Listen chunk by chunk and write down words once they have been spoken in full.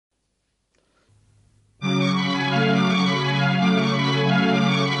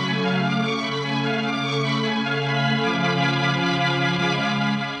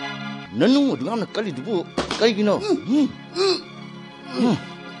Nanu dengan kali tu kali gino.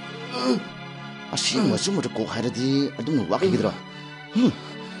 Asyik macam macam kau hari di aduh nak gitu lah.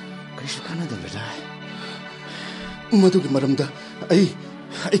 Kali sekarang ada berada. Madu ke maram dah. Ay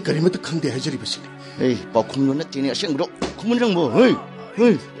karimat khang deh aja ribas ini. Bau kum lona tiada asyik bro. Kum orang bo.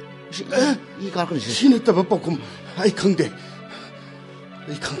 Ini kau kan sih. Sini tak bau kum. Ay khang deh.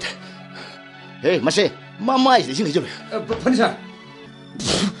 Masih mama is sini je. Panisah.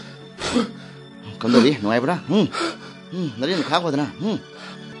 Kamu tadi nuai berapa? Nari nak kau dah na.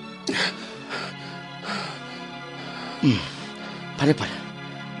 Pare.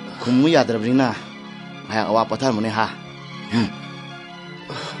 Kamu ya ada beri na. Ayah awak patah mana ha?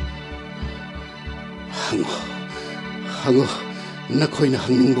 Hango, nak kau ina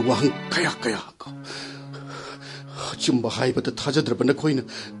hangning bawa hang kaya kau. Cuma hai pada Thaja terapa nak kau ina.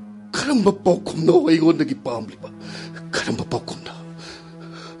 Karamba pokum na ingon lagi pamli ba. Karamba pokum na.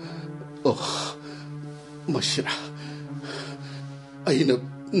 Masyara. Aina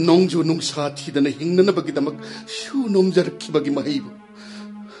nongjo nong sathi dana hingna na bagi damak shu nomjar ki bagi mahibu.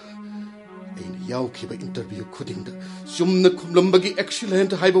 Aina yaw ki ba interview khuding da sumna khumlam bagi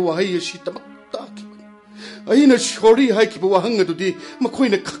excellent hai ba wahai shi tamak ta ki. Aina shori hai ki ba wahang adu di makhoi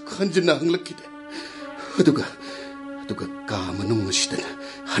na khanjina hanglak ki de. Aduga kamanung sidana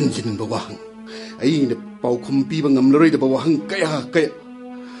hanjin ba wahang. Aina pau khumpi ba ngamloroi da ba wahang kaya.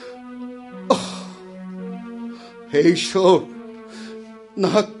 Hey sure.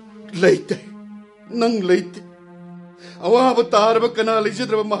 Nak leite, nang leite. Awak betar berkenal isi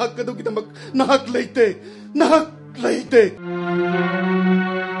terus mahak tu kita nak leite.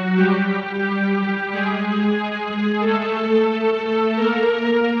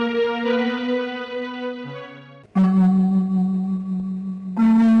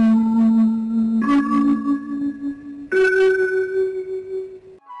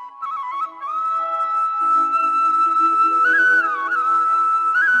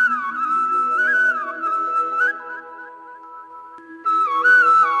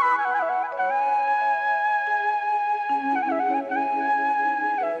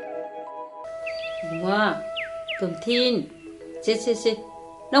 Tomthin, se,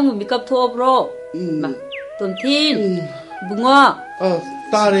 nang mo mikap to bro. Ma, Tomthin, bunga.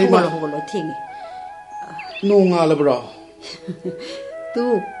 Tare ma. Holo ting. Nunga la bro.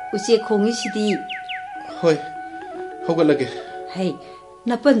 Tu, usia kongi sidi. Hoi, hoga lagi. Hey,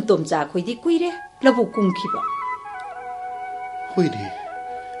 napan tomja koi di kuire, Loubuktung kiba. Hoi di,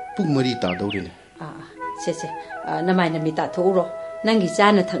 pung mari ta dau ni. Se, namai namita to ro. Nangi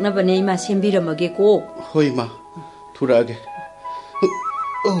jana thakna bane ima sembiramage ko. Hoi ma. Turage.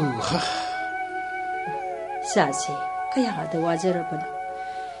 Sasi, kaya ada wajar apa?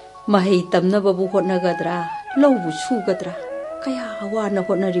 Mahai tamna babu hotna gadra, lau busu gadra, kaya awana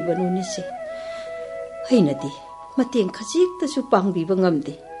hotna ribanu ni se. Hai nadi, mateng kajik tasu pangbi bangam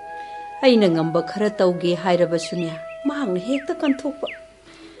de. Hai nangam bakara tauge hai rabasunya, mahang hekta kan thokpa.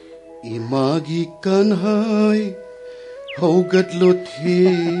 Imagi kan hai, hogat lo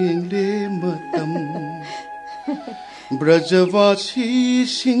thing le matam. Brajavasi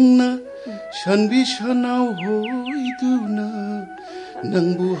singna shanbi shanau hoiduna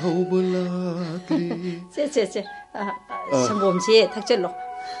nangbu haubalakli. Se, Sangomche thakchalo.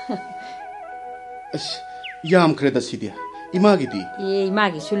 Yam kreda sidia. Imagi di.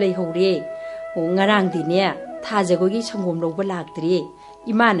 Imagi sulai hore. Ngarang di ne Thaja gogi sangom lo balakri.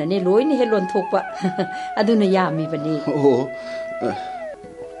 Imana ne loi ne helon thokpa. Aduna yami bani.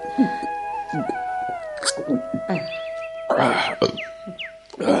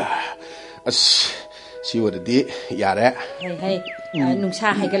 Siwadi yare. Hey,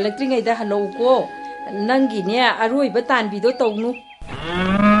 nungsa hai galakri ngai da halo ko. Nangi ne aroi batan bido tawnu.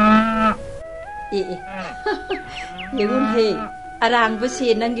 Yegun he arang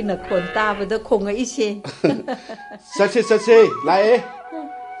basi nangi na konta bada konga ise. Sase lae.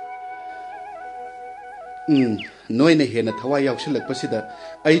 Noi ne hena thawai yauksilak pasida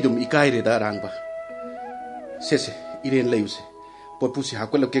aidum ikai re da arang ba. Se iren layuse potpusi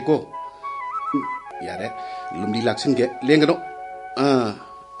hakolake ko yare lumdi laksin ge lengano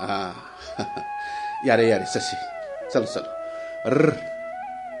yare sasi sal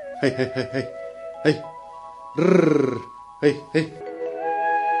hey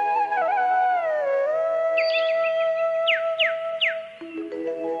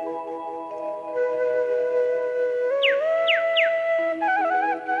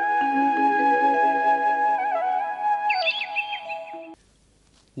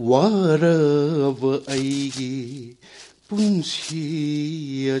Warava aigi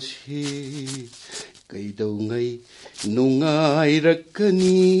punsi ashe Kaidongai nungai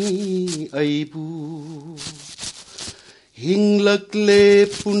rakani aibu hinglakle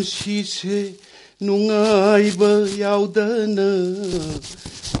punsi se nungai ba yaudana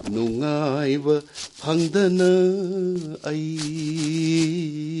nungai ba phangdana ai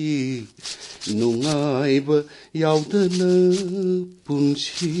nungai ba yaudana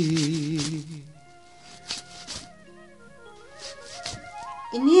punsi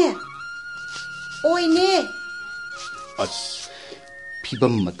Ini Oi ne As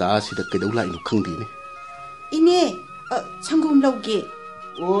phibam mata sida kaidau lai no khangdi ne Ini changum lauge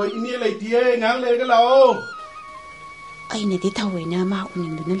Oi ini laitie ngang le ga lao Ai ne di thawai na ma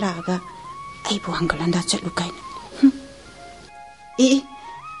uning duna laga ai bu hangalanda chatlu kaina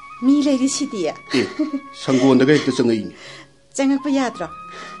mi lai di sidia sangon da ga ikta changai changak pa yadra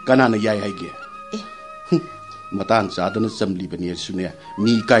kana na yai hai ge matang sadana chamli bani sune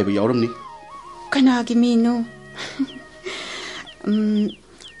mi kai ba yauram ni kana gi mi no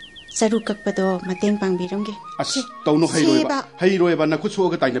saru kakpado mateng pangbiram ge as tawno hairoi ba na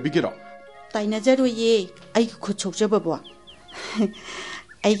khuso ga taina bigiro taina jaru ye ai khuchok jaba bo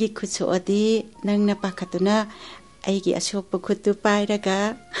ai gi khucho adi nang na pakatuna ai gi asok pa khutu pairaga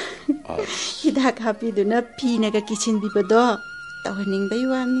hidak hapi duna phina ga kichin bibado tawning bai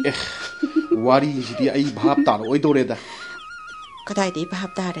wani wari jidi ai bhap tar oi dore da kadai dei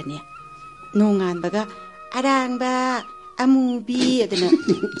bhap tarane nongan baga arang ba amubi adana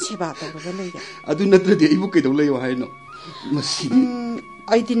seba tawga leiga adu natradi ai bu kai do leyo haino masi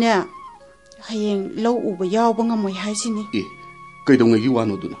ai dina hayeng lau uba yawba ngamoi haisini kai do ngi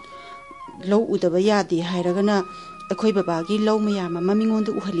wano duna lau udaba yadi hairagana akhoi babagi lau mayama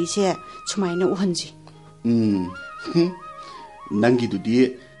mamingonda uhalise sumaina uhanji nangi dudi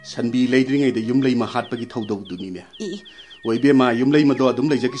sanbi leidringai da yumlei ma hatpagi thaudo duni ne oibe ma yumlei ma do adum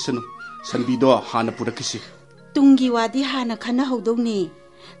leijakisanu sanbi do hana purakisi tungi wadi hana khana hodoni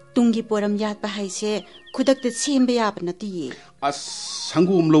tungi poram yat pa haise khudak te sembe ya ba nati as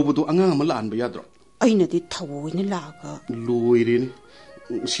sangum lobudu anga ma lan ba yadro aina di thawoi laga loire ni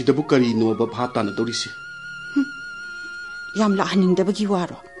sidabu kari no ba phata na dorisi yam la haning da bagi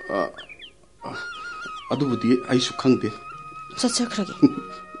waro adubudi ai su khangde chacha khrage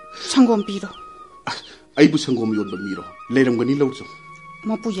sangom piro ai bu sangom yon ba miro leram gani lawcho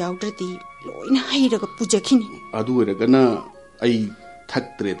mapu yaudrati loina hairaga pujakhini adu eragana ai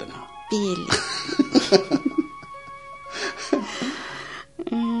thaktre dana peli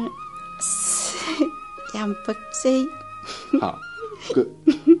yam paksei ha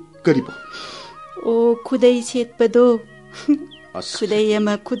karibo o khudai setpado khudai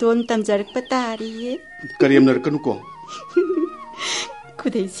ama khudon tamjarak patari kariyam nar kanu ko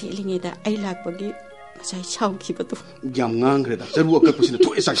khudai selingeda ai lakpagi sai chau khibado yam ngang reda charu akak pusina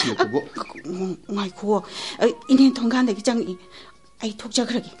thoi sa sile ko ngai ko ine thonggan de jang ai thokja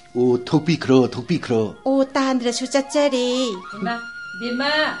khragi o thopi khro o tandra su chachari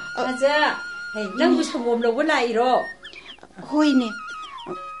bima aja hey nang bu sangom lo wala iro hoine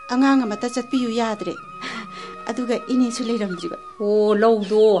angang amata chatpiyu yadre aduga ine su leiramdriba o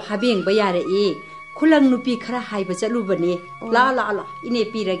lowdo habeng ba yare e khulang nupi khara haiba chalubane la ine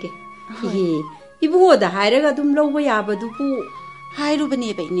pirage ibugo da hairaga dum lowba yabadu pu hairubane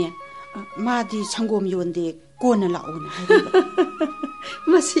baine madi sangom yonde kona laona hairuba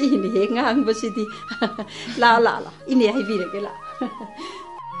masine ngang basidi la ine haibirage la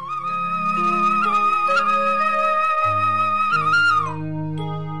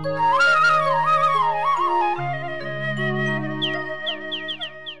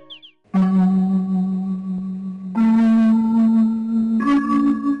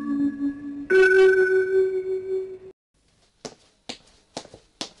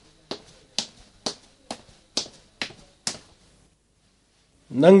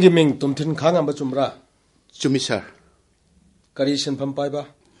Nangi ming Tomthin khangam ba chumra chumi sir kari sinpham paiba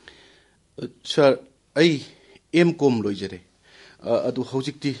sir ai kom loijare adu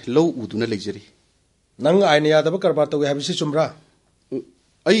hojikti low uduna leijari nang aina yadaba karbar tawi habisi chumra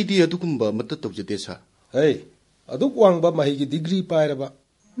ai di adugumba matta tawjade sa hey aduk wangba mahi gi degree pairaba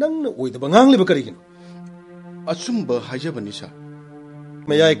nang na oidaba ngangliba karigin achumba hajabani sa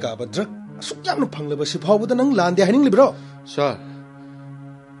mayai ka badra asuk yamna phangleba sifawda nang lande haning libro sir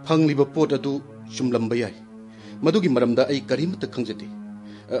phangliba pot adu chumlamba yai madugi maramda ai karimta khangjati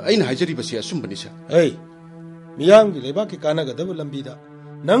aina hajari basi asumbani sa hey miyang gi leba ki kana gadaba lambida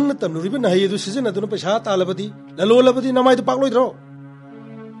nang na tamnuriba na hayedu sizana dunu paisa talabadi lalolabadi namai du pakloidro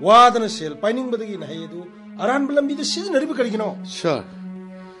wadana sel paining badagi na hayedu aran lambida sizana riba karigino sir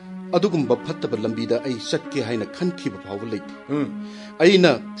ꯑꯗꯨꯒꯨꯝꯕ ꯐꯠꯇꯕ ꯂꯝꯕꯤꯗ ꯑꯩ ꯆꯠꯀꯦ ꯍꯥꯏꯅ ꯈꯟꯈꯤꯕ ꯐꯥꯎꯕ ꯂꯩꯇꯦ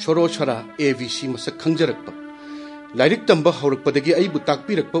ꯑꯩꯅ ꯁꯣꯔꯣ ꯁꯔꯥ ABC ꯃꯁꯛ ꯈꯪꯖꯔꯛꯄ ꯂꯥꯏꯔꯤꯛ ꯇꯝꯕ ꯍꯧꯔꯛꯄꯗꯒꯤ ꯑꯩꯕꯨ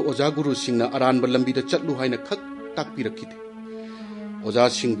ꯇꯥꯛꯄꯤꯔꯛꯄ ꯑꯣꯖꯥ ꯒꯨꯔꯨꯁꯤꯡꯅ ꯑꯔꯥꯟꯕ ꯂꯝꯕꯤꯗ ꯆꯠꯂꯨ ꯍꯥꯏꯅ ꯈꯛ ꯇꯥꯛꯄꯤꯔꯛꯈꯤꯗꯦ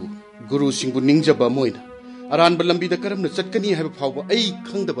ꯑꯣꯖꯥꯁꯤꯡꯕꯨ ꯒꯨꯔꯨꯁꯤꯡꯕꯨ ꯅꯤꯡꯖꯕ ꯑꯃ ꯑꯔꯥꯟꯕ ꯂꯝꯕꯤꯗ ꯀꯔꯝꯅ ꯆꯠꯀꯅꯤ ꯍꯥꯏꯕ ꯐꯥꯎꯕ ꯑꯩ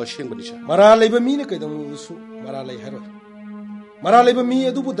ꯈꯪꯗꯕ ꯑꯁꯦꯡꯕꯅꯤ ꯁꯥꯔ ꯃꯔꯥ ꯂꯩꯕ ꯃꯤꯅ ꯀꯩꯗꯧꯅꯨꯡꯗꯁꯨ ꯃꯔꯥ ꯂꯩ ꯍꯥꯏꯔꯣꯏ ꯃꯔꯥ ꯂꯩꯕ ꯃꯤ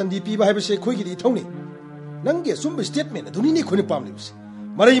ꯑꯗꯨꯕꯨ ꯗꯟꯗꯤ ꯄꯤꯕ ꯍꯥꯏꯕꯁꯦ ꯑꯩꯈꯣꯏꯒꯤꯗꯤ ꯏꯊꯧꯅꯤ ꯅꯪꯒꯤ ꯑꯆꯨꯝꯕ ꯁ꯭ꯇꯦꯠꯃꯦꯟ ꯑꯗꯨꯅꯤꯅꯦ ꯑꯩꯈꯣꯏꯅ ꯄꯥꯝꯂꯤꯕꯁꯦ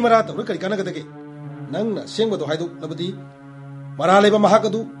ꯃꯔꯩ ꯃꯔꯥ ꯇꯧꯔ ꯀꯔꯤ ꯀꯥꯟꯅꯒꯗꯒꯦ ꯅꯪꯅ ꯑꯁꯦꯡꯕꯗꯣ ꯍꯥꯏꯗꯣꯛꯂꯕꯗꯤ ꯃꯔꯥ ꯂꯩꯕ ꯃꯍꯥꯛ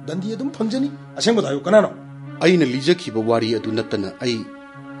ꯑꯗꯨ ꯗꯟꯗꯤ ꯑꯗꯨꯝ ꯐꯪꯖꯅꯤ ꯑꯁꯦꯡꯕꯗꯣ ꯍꯥꯏꯌꯨ ꯀꯅꯥꯅꯣ ꯑꯩꯅ ꯂꯤꯖꯈꯤꯕ ꯋꯥꯔꯤ ꯑꯗꯨ ꯅꯠꯇꯅ ꯑꯩ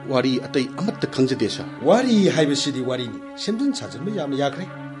ꯋꯥꯔꯤ ꯑꯇꯩ ꯑꯃꯠꯇ ꯈꯪꯖꯗꯦ ꯁꯥꯔ ꯋꯥꯔꯤ ꯍꯥꯏꯕꯁꯤꯗꯤ ꯋꯥꯔꯤꯅꯤ ꯁꯦꯝꯖꯤꯟ ꯁꯥꯖꯤꯟꯕ ꯌꯥꯝꯅ ꯌꯥꯈ꯭ꯔꯦ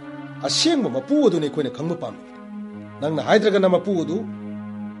ꯑꯁꯦꯡꯕ ꯃꯄꯨ ꯑꯗꯨꯅꯤ ꯑꯩꯈꯣꯏꯅ ꯈꯪꯕ ꯄꯥꯝꯂꯤꯕ ꯅꯪꯅ ꯍꯥꯏꯗ꯭ꯔꯒꯅ ꯃꯄꯨ ꯑꯗꯨ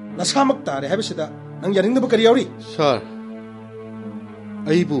ꯅꯁꯥꯃꯛ ꯇꯥꯔꯦ ꯍꯥꯏꯕꯁꯤꯗ ꯅꯪ ꯌꯥꯅꯤꯡꯗꯕ ꯀꯔꯤ ꯌꯥꯎꯔꯤ ꯁꯥꯔ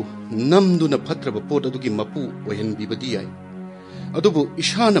ꯑꯩꯕꯨ ꯅꯝꯗꯨꯅ ꯐꯠꯇ꯭ꯔꯕ ꯄꯣꯠ ꯑꯗꯨꯒꯤ ꯃꯄꯨ ꯑꯣꯏꯍꯟꯕꯤꯕꯗꯤ ꯌꯥꯏ ꯑꯗꯨꯕꯨ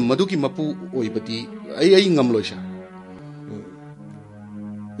ꯏꯁꯥꯅ ꯃꯗꯨꯒꯤ ꯃꯄꯨ ꯑꯣꯏꯕꯗꯤ ꯑꯩ ꯉꯝꯂꯣꯏ ꯁꯥꯔ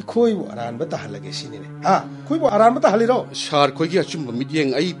ꯑꯩꯈꯣꯏꯕꯨ ꯑꯔꯥꯟꯕ ꯇꯥꯍꯜꯂꯒꯦ ꯁꯤꯅꯤꯅꯦ ꯑꯩꯈꯣꯏꯕꯨ ꯑꯔꯥꯟꯕ ꯇꯥꯍꯜꯂꯤꯔꯣ ꯁꯥꯔ ꯈꯣꯏꯒꯤ ꯑꯆꯨꯝꯕ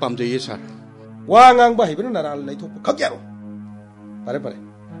ꯃꯤꯠꯌꯦꯡ ꯑꯩ ꯄꯥꯝꯖꯩꯌꯦ ꯁꯥꯔ ꯋꯥ ꯉꯥꯡꯕ ꯍꯩꯕꯅ ꯅꯔꯥꯜ ꯂꯩꯊꯣꯛꯄ ꯈꯛ ꯌꯥꯔꯣ ꯐꯔꯦ ꯐꯔꯦ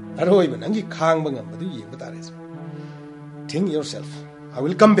ꯑꯔꯣꯏꯕ ꯅꯪꯒꯤ ꯈꯥꯡꯕ ꯉꯝꯕꯗꯨ ꯌꯦꯡꯕ ꯇꯥꯔꯦ Think yourself. I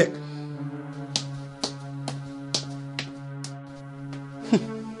will come back.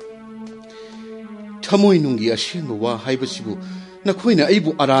 Thamoy nungi ashenba wa haibasibu nakhoina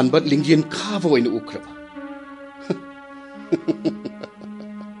aibu aranba lingyen khaba oina ukraba.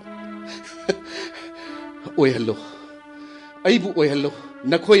 Oi hello. Aibu oi hello.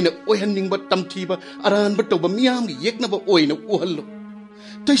 Nakhoina oi hanningba tamthiba aranba tawba miyamgi yeknaba oina uhallo.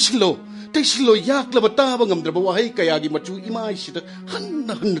 Taisilo yaklaba taba ngamdraba wahai kayagi machu imai sida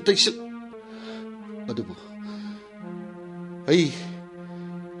hanna taisil. Adubu. Ai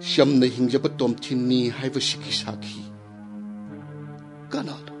shamna hingjaba Tomthin ni haibasiki sakhi.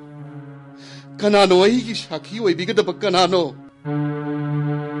 Kanano aigi sakhi oibigadaba kanano.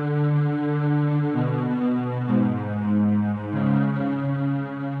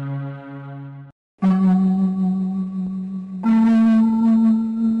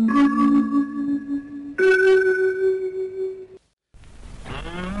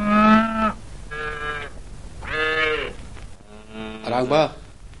 Arangba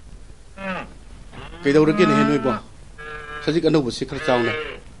Kaidawrage ne noibo Sajik anobu sikhar chawna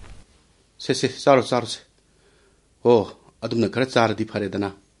se charo se oh adumna khara charadi pharedana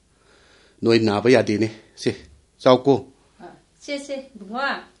noi naba yade ne se chawko se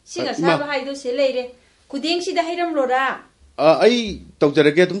bungwa siga saba haido se leire kudeng sida hairam lora ai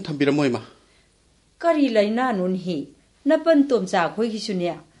tawjarage adum thambiramoy ma kari laina nun hi napan tomcha khoi gi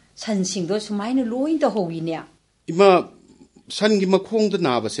sunya sansingdo sumaina loin da howine ima sangi makhongda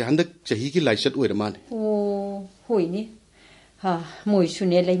nabase handak chahi gi laisat oiramane oh hoini ha moi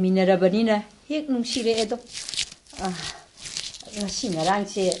sune laiminarabani na hek nungsire edo ngasi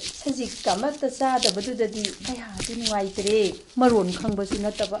ngarangse sajik kamata sada badudadi kaya du nuaitre maron khangbasu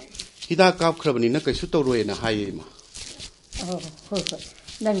nataba hida kap khrabani na kaisu tawroena haye ma hoi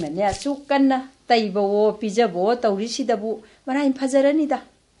nangna ne sukanna taibo pijabo tawrisidabu marai fajarani da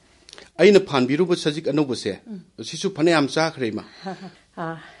aina phanbiruba sajik anobase sisu phanayam chakhre ma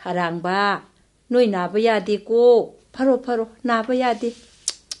harangba noi naba yade ko faro naba yade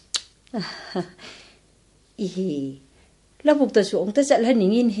ihi labukta su ongta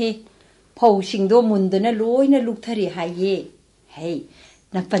chalhaningin he phau singdo mundana loina lukthari haye hey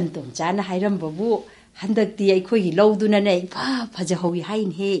napan tom chana hairam babu handakti aikhoi gi lawduna ne phaja howi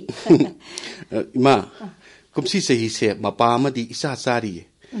hain he ima kumsi sahi se mapa amadi isa sari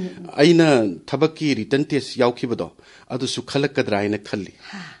aina thabaki return test yaukhibodo adu su khalakadra aina khalli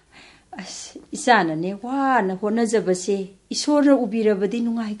isana ne wana honajabase isora ubirabadi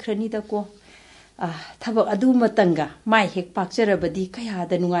nungai khrani da ko thabak adu matanga mai hek pakjarabadi kaya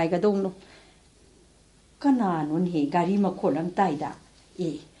da nungai ga dongno kananon he gari makholam taida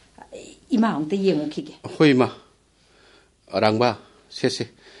imaung te yengu khige hoi ma arangba se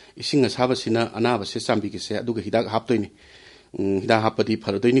ising asabasina anaba se sambi ki se aduga hidak haptoini hida hapadi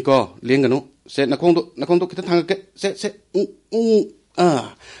pharodoini ko lenganu se nakongdo kita thangake se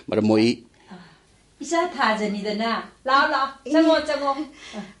maramoi isa thajani dana la chango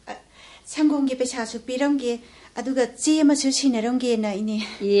상공기 배사수 비랑게 아두가 찌마수 시나랑게 나이니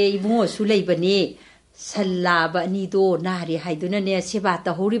이bungo su leibani sallaba nido nari haiduna ne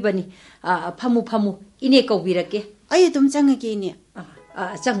sebata horibani phamu ine kawbirake 아예 좀 장하게니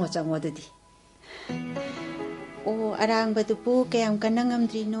chango dadi 오 아랑바두부 그냥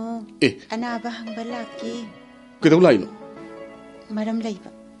간낭암드리노 아나바 항발라키 kedaw laino 마람 라이바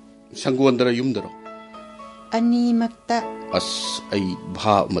sangwandara yumdaro Animakta. As ay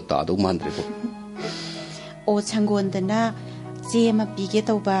bha matado mandre po. O Changondana Jema Pige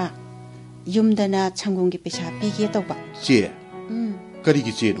Toba. Yumdana Changongi Pesha Pige Toba. Che.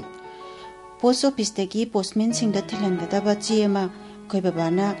 Karigi che no. Post office tagi postman sing da thilangadaba Jema koi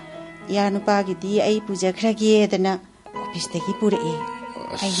babana Yanupagi di ai puja khragi dana office tagi pure e.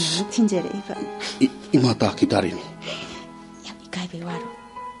 Ai nu thinjere iba. Imata kitarini. Yami kai be waro.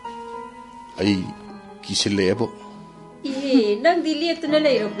 Ai kiselebo. Nang di liep tu na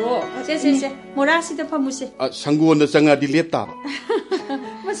lay bro. Se. Morasi da pamuse. Sangguan da sanga di liep ta.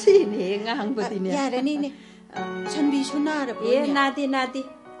 Masih ni ngang ba din ya. Yara ni ne. Chanbi sunara bo. Nadi.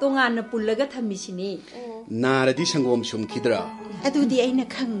 Tongan na pulaga thamisini. Nara di sangom sum kidra. Adudi aina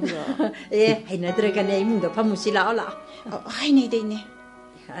khangro. Haina draga ne imung da pamusi la ala. Hai nei dei ne.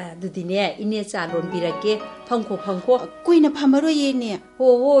 Adudi ne ine cha lon birake phangko. Kuina phamaro ye ne.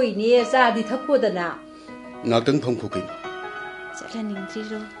 Ho ine cha di thakko da na. Ngakdang phangko kin. Chatlaning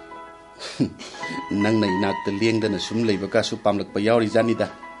triro. Nang nei nak te lieng da na sum leiba ka su pamlak pa yauri jani da.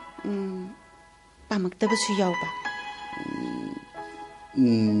 Pamakta ba su yaw ba.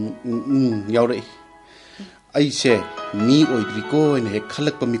 Yauri. Ai se mi oidriko ne he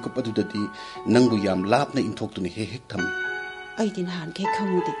khalak pa mikup adu da di nangbu yam lap na inthok tu ne he hek tham. Ai din han ke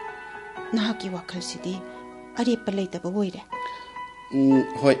khamude. Na ki wakhal sidi ari palai ta ba boire.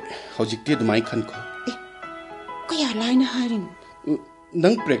 Hoi hojikti du mai khan ko. Kaya laina harin.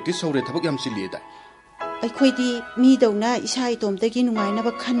 Nang practice hore thabak yam sili da. Ai khoidi mi dawna isa itom ta gi nungai na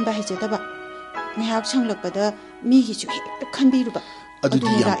ba khan ba he jada ba. Ngahak sanglak ba da mi gi chu khan bi ru ba. Adu di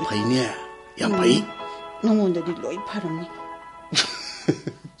yam phai ne. Yam phai. Nongon da di loi pharamni.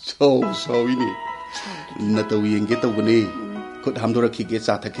 So ini. Na taw yenge taw bane. Khut hamdora khi ge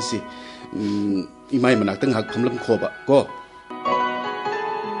cha thakisi. Imai manak tang hak phamlam kho ba ko.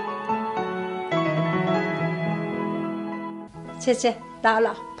 Se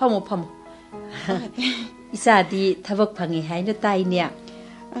la phamu Isa di thabak phangi haina tai ne.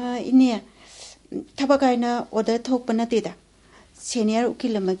 Ine thabak aina order thokpa na te da. Senior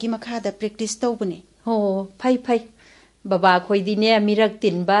ukilamagi makha da practice tawbune. Ho phai baba khoi di ne mirak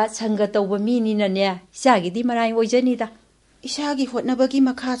tinba sanga tawba mi ni na ne isa gi di marai oijani da. Isa gi hotnabagi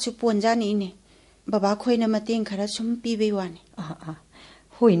makha chu ponjani ne. Baba khoi na mateng khara sum pibe wani.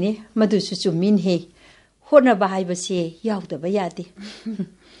 Hoi ne madu su chumin he. Hona ba hai ba se yaw da ba yadi.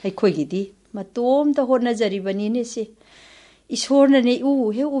 Ai khoi gi di matom ta hona jari bani ne se. Ishor na ne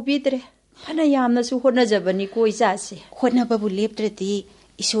he ubidre. Phana yamna su hona jabani ko isa se. Hona ba bu leptrati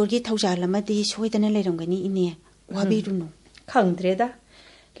Ishorgi Thaja di soidana leirongani ine wabiruno. Khangdre da.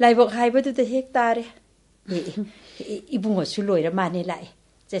 Laibok haiba du da hek tare. Ibungo su loira mane lai.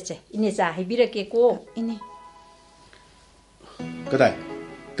 Che ine za haibirake ko. Ine. Kadai.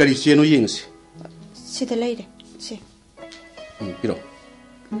 Kari seno yengsi. Sida leire. Se. Piro.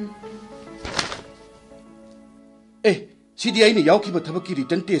 Sidi aina yauki ba thabaki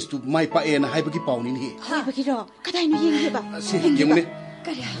return test tu mai pa ena haibagi pauni ni. Haibagi ro. Kadai no yengge ba. Se yengune.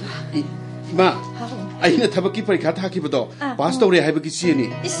 Kari haiba. Ma. Aina thabaki parikha thaki bado. Pass tawre haibagi siani.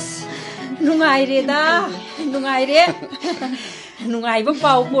 Nungai re da. Nungai re. Nungai ba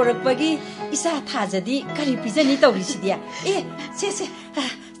pau porak bagi isa Thaja di kari pijani tawri sidia. Se.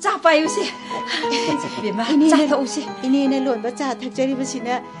 Cha payu se. Bema cha thau se. Ine na lon ba cha thakjari ba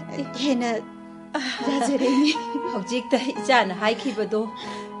sina hena Rajareni. Hojik ta ijana haikibado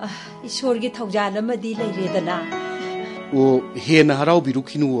Ishorgi Thaujana madi leiredana. O hena harau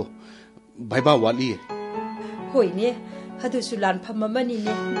birukhinu bhaiba wali. Hoi ne hadu sulan phamamani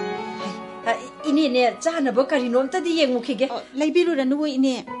ne. Ine ne chana ba kari nom ta di yengu khige. Laibiru ranu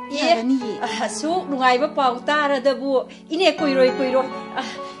ine. Yarani. So nungai ba pau tara da bu ine koiroi.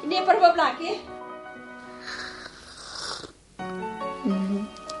 Ine parba blake.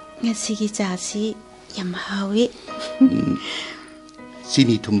 Ngasigi chasi yam hawi.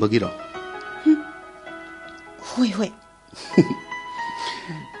 Sini thumbagiro. Hoi.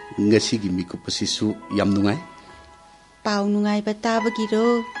 Ngasigi mikupasisu yam nungai. Pau nungai ba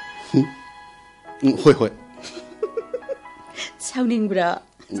tabagiro. Hoi. Sounding bra.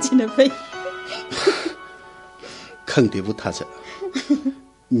 Chinapai. Khangde bu Thaja.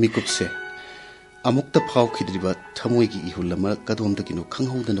 Mikupse. Amukta phau khidriba thamoi gi ihulama kadom da kino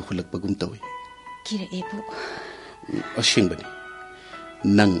khanghawdana hulakpagum tawi. Kira ebu. Ashingbani.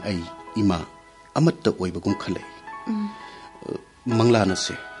 Nang ai ima amatta oibagum khalai. Manglana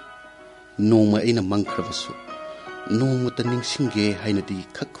se. Noma aina mangkhrabasu. Noma ta ningsingge hainadi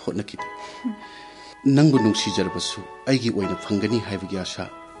khak hotnakid. Nangbu nungsijarbasu aigi oina phangani haibagi asha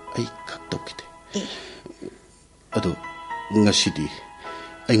ai khak tawkide. Ado ngasidi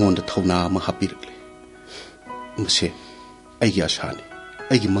aingonda thawna ma hapirikle. Mse, aigi ashani,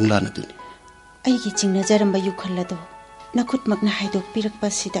 aigi manglana duni. Aigi chingnazaramba yukhalado, nakutmakna haidok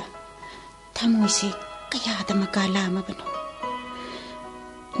pirakpasida, thamoisi kayada makala amabano.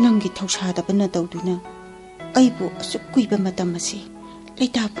 Nangi thausadabana tawduna, aibu asuk kuiba matamasi,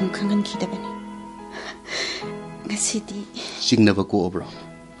 leitapung khangankidabani. Ngasidi Singnaba ko obra.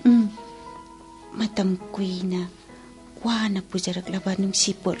 Matam kuina wana pujaraklaba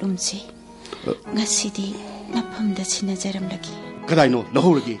nungsi polumse. Ngasidi napamda sinajaram lagi. Kadaino,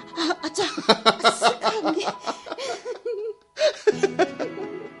 lahor lagi. Acha.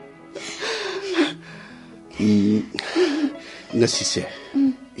 Ngasise,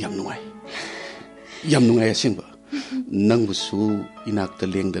 yam nungai asingba. Nang busu inakta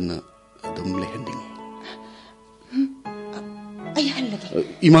lengdana adum lehendingi. Ayah lagi.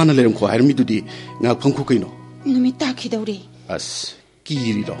 Imana lerem ko hair midudi ngak pangku kaino. Numita khidauri. As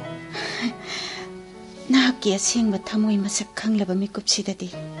kiri ro. Nahaki asingba thamoi masak khanglaba mikupsidadi.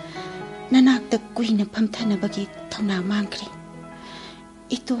 Nanakta kuina phamthana bagi thona mangkri.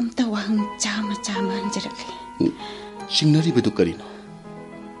 Itomta wahang chama hanjarakli. Singnari bedu karino.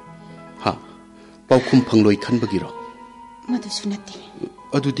 Ha, paukum pangloi khan bagiro. Madusunati.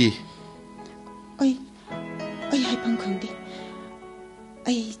 Adudi. Ay hai pangkhangdi.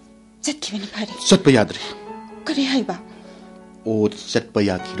 Ay chatkibani phare. Satpa yadri. Kare haiba. O satpa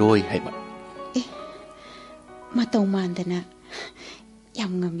yakiroi haiba. Matau mandana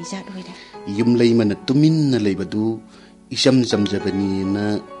yam ngami jadwira. Yum leimana tuminna leibadu isam zamjabani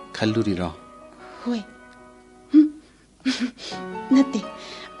na khallurira. Hoi. Nate.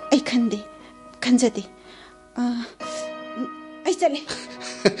 Ay khande. Khanjade. Ay chale.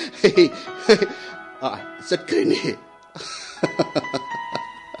 Satkrini.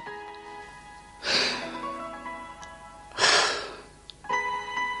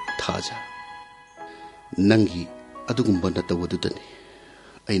 Thaja. Nangi adugumba natawadudani.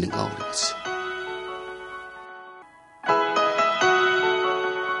 Aina ngawribasi.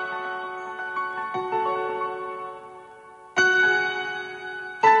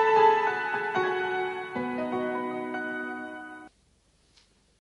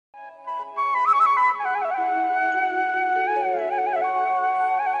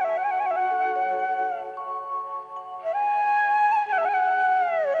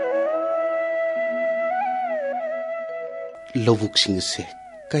 Loubukting se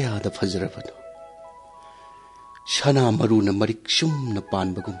kayada fazarabano. Shana maruna marik shum na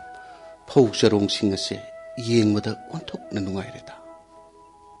panbagum. Pau sarong singa se yengwada ontok na nungaireta.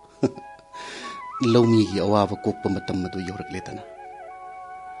 Laumi gi awaba kokpa matam madu yorakletana.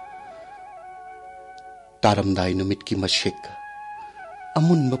 Taramdai numit ki masheka.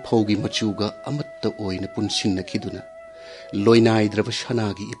 Amun mapaugi machuga amatta oina punsinna kiduna. Loinai drava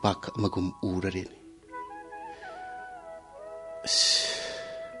shanagi ipak amagum urarene.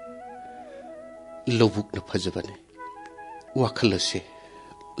 Loubuk na phajabane wakhalase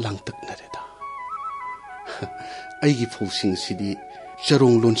langtak nareda aigi phosing sidi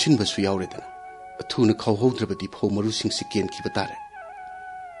charong lonsin basu yawredana thuna khawhodrabadi phomaru sing siken ki batare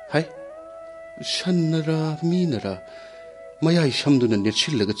hai shanara minara mayai shamduna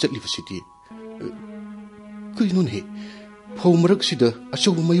netchillaga chatlibasidi kainon he phomarak sida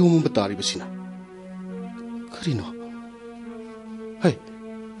achobu mayom batari basina karino hai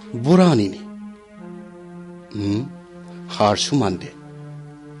borani ni har sumande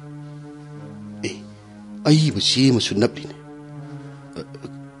ai basi masu napline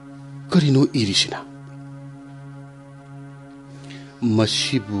karino irisina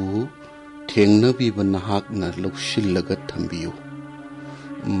masibu thengnabi banahak na lokšillaga thambiyu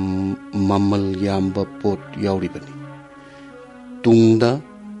mamal yamba pot yauribani tungda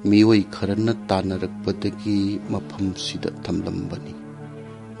miwai kharana tanarakpadagi mafam sida thamlambani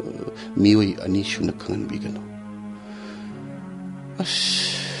miwai ani shuna khanganbigano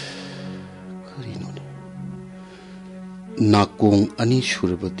karino ni nakong ani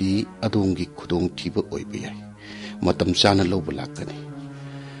shurabadi adongi khudong thiba oiba yai matam chana lawba lakani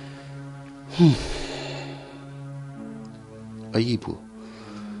aibu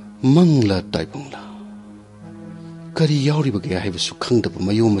mangla taibangla kari yauribage haibasu khangdaba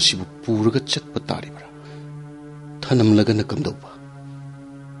mayom asibu puraga chatpa taribara thanamlagana kamdauba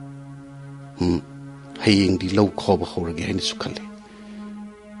hayengdi law khoba horage haina su khalle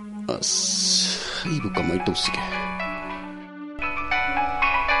aibu kamai tawsige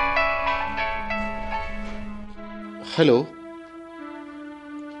hello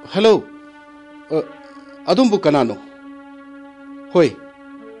adumbu kanano hoi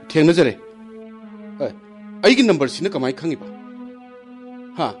thengnajare aigi number sina kamai khangiba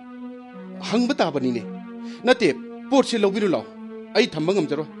ha hangba tabani ne nate port se lobiru law ai thamba ngam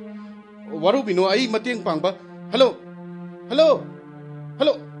jaro waru bino ai mateng pangba hello hello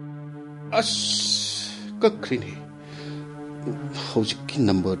hello as kakrini hojiki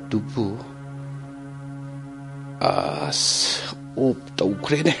number 2 bu as op tau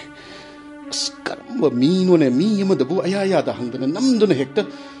krene karamba mi no ne mi ma da bu aya ya da hangdana namduna hekta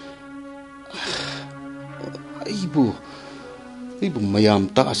aibu mayam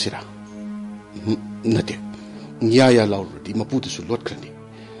ta asira nate ya laur di mapu du su lot krani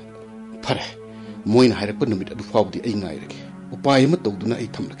pare moina haira pa numit adu faudi ai ngai rage upai ma tawduna ai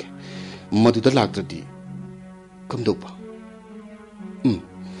thamlake madu da lagdradi kamdo pa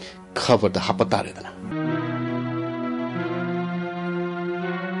khabar da hapatare dana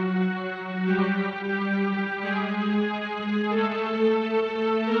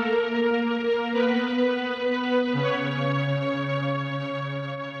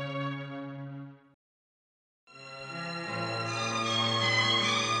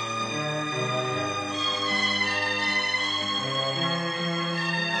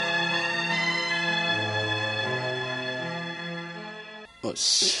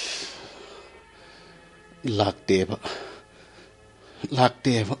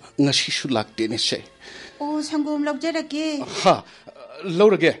lakte ngasi su lakte ne se o sangom lawjarage ha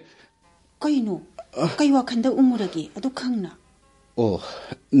lawrage kaino kai wakhanda umurage adu khangna o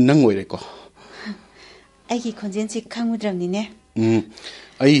nang oire ko ai gi khonjen si khangudramni ne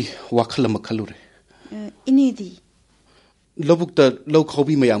ai wakhal ma khalure inidi lobukta law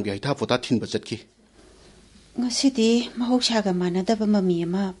khawbi mayam ge tha pota thin bajat ki ngasidi mahoksaga manadaba mami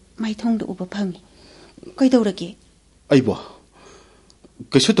ama maithong da uba phangi kaidawrage aibo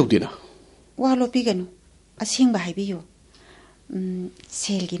kaisu tawdina walo piganu asingba haibiyo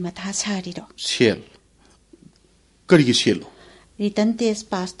sel gi matha sari ro sel kari gi sel return test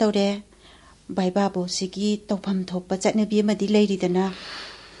pass tawre baiba bo sigi tawpham thoppa chatnabi amadi leiridana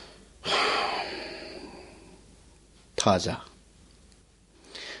thaja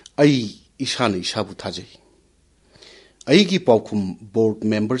ai isana isabu thajai aigi paukhum board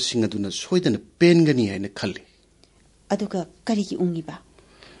members sing aduna soidana pengani haina khalli aduga kari gi ungiba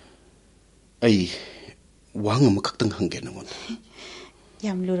ai wangam khaktang hange namon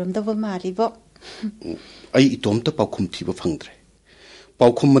yam luram da ba maribo ai itomta paukhum thiba phangdre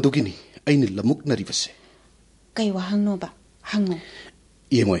paukhum madugini aina lamuk naribase kai wa hangno ba hango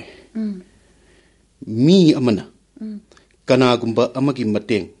yemoi mi amana kanagumba amagi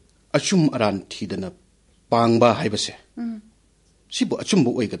mateng achum aran thidana pangba haibase sibu achumbu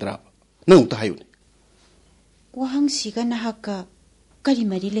oigadra nang ta hayune wahang siga nahaka kari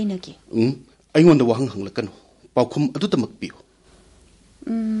mari leinage aingonda wahang hanglakano paukhum adu tamak piu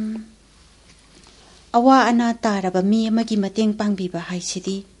awa ana taraba mi amagi mateng pangbiba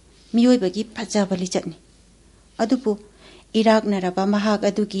haisidi miyoibagi phajaba lichatni adupu irak naraba mahak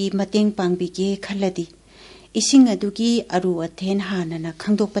adugi mateng pangbige khalladi ising adugi aru athen hanana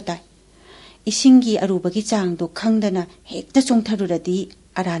khangdokpa tai isingi arubagi changdo khangdana hekta chongtharuradi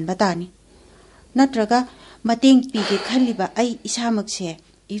aranba tani natraga mateng pige khalliba ai isamakse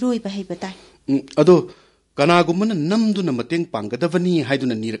iroiba heiba tai ado kanagumana namduna mateng panggadavani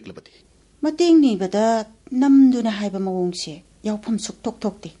haiduna niraklabadi mateng nibada namduna haiba mawongse yawpham suk thok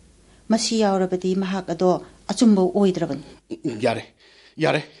thokte masi yawrabadi mahak ado achumbo oidraban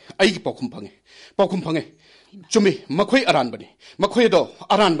yare aigi paukhum phange chumi makhoi aranbani makhoi do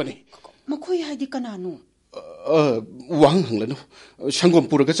aranbani makhoi haidi kananu wang hanglanu sangom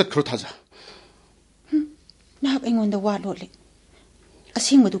puraga chatkro thaja nak engonda wa lole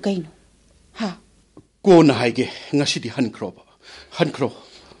asingmadu kaino ha kona haige ngasidi hankro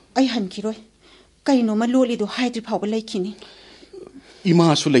ai hankiroi kaino ma loli do haidri phawba laikhini ima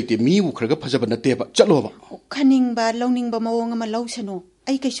su leite mi ukhraga phajaba nateba chaloba khaningba longingba mawong ama lausano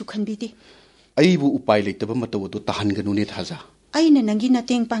ai kaisu khanbidi aibu upai leitaba mataw do tahanganu ne thaja aina nangi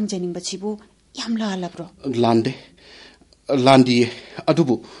nateng pangjaning bachibu yam lalabro landi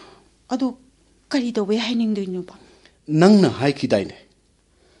adubu adu kari do we haining doino ba nangna haikidaine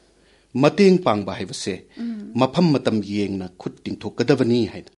mateng pangba haibase mafam matam yengna khut tingthokadavani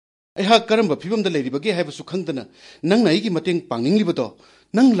haina aiha karamba phibam da leiribage haibasu khangdana nangna aigi mateng panginglibado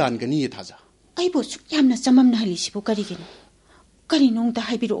nang langani thaja aibo su yamna chamamna halisibu karigeno kari nong da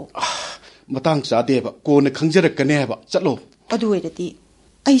haibiro matang chadeba kona khangjarakane haba chalo adu erati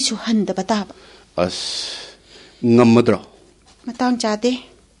aisu handa bataba as ngammadra matang chade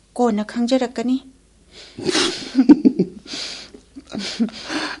kona khangjarakani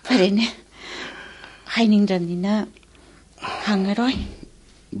Parene haining ramnina hangaroi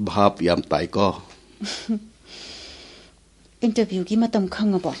bhap yam tai ko interview gi matam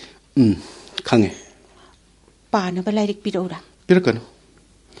khangabo khange Panba lyric पिरौरा पिरकनु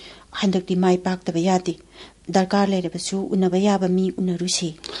हंदकती माई पाक्तबा यादे दरकार लेरबसु उनबा याबा मी उनरुसे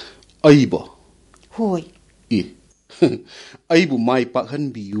अइबो होय इ अइबु माई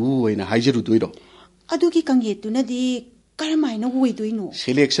पाखनबियु ओइना हाइजरुदोइरो अदुगी कंगेतुनदी करमाइना होइदोइनो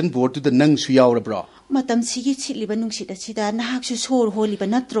selection board to the नंगसु यावरब्रा मतम सिगी छिलिबा नुंसिदा सिदा नाहाकसु सोर होलिबा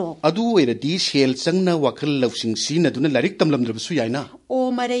नत्रो अदु ओइरदी cell चंगना वखल लवसिंग सिनदुना लारिक तमलमद्रबसु याइना ओ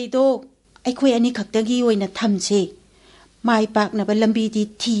मरैदो अखोय अनि खक्तगी ओइना थमसे माई पाकनबा लंबीदी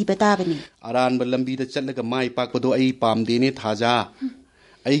थीबा ताबनी अरानबा लंबीदा चललगा माई पाकबदो अई पामदेने थाजा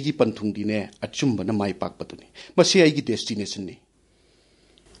अईगी पंथुंगदीने अचुंबना माई पाकबदुनी मसे अईगी डेस्टिनेशन ने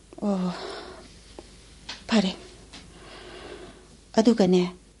ओ फरे अदुगने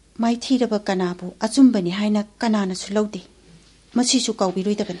माई थीरबा कनाबु अचुंबनी हाइना कनानासु लौदे मसिसु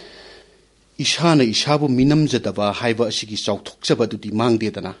कौबिरुइदबनी इशाना इशाबु मिनमजदबा हाइबा असिगी चौथोकजबदुदी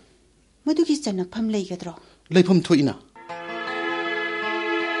मांगदेदना मदुगी चनफम लैगद्रो लैफम थोइना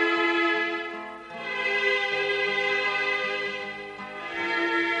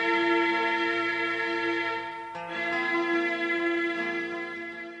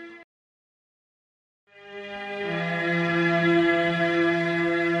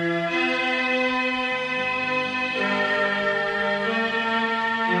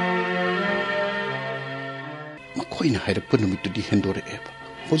कोइना हाइरप नुमितुदी हेंदोरे एब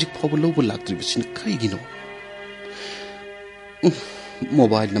होजिक फाव लोबो लाक्ट्रिबसिन करिगिनो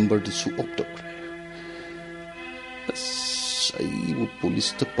मोबाइल नंबर दुसु ऑप्ट सही पुलिस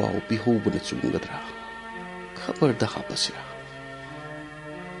त पाव पिहोबन चुंगदरा खबर द हापसिरा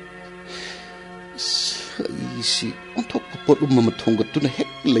सही ओंथोक पोटुम म थोंगतुना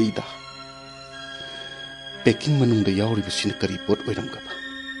हेक लेदा पैकिंग मनुंग द यावरिबसिन करी पोट ओइरमगबा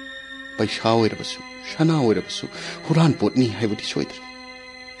पैसा ओइरबसु शना ओइरबसु हुरान पोटनी हाइबदी सोइद्रे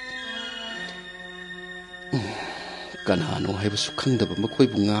कनानो हाइबसु खंगदबा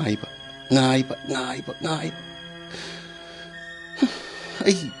मखोइबु गाइबा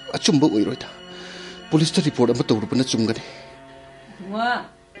आई अचुंब ओइरोइदा पुलिस त रिपोर्ट अमा तौरबना चुंगने वा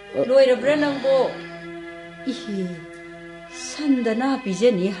लोइरब्रा नंगबो इहि संदना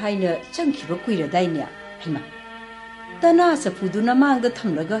पिजेनी हाइना चंखिबा कुइरदाइने हैमा तना सफुदुना मांगदा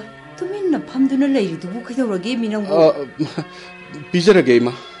थमलगा तुमिन्ना फमदुना लैरिदुबु खैदौरगे मिनंगबो पिजरगे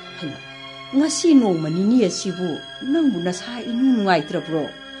मा ngasi nongmani ni asibu nangbu nasa inu nuaitrabro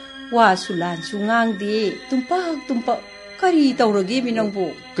wa sulansu ngangde tumpa kari tawrage minangbo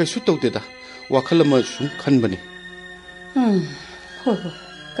kaisu tawdeda wakhalama sum khanbani ho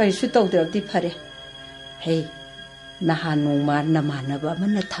kaisu tawdrabdi phare hey naha nongma namanaba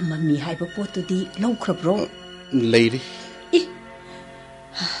mana thamami haiba potudi lawkhrabro leiri I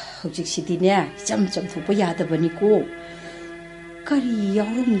hojik sidine cham thupa yadabani ko kari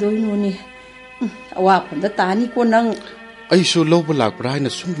yawrum doino ni awa phanda tani ko nang aisu lobo lakbra haina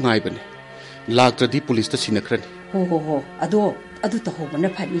sum ngaibani laktradi police ta sinakhrani ho adu ta hobana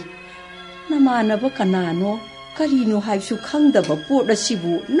phani namanaba kanano karino haisu khangdaba pot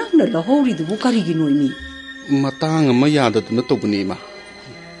asibu nangna lahori dubu karigi noimi matang ama yadaduna tobuni ma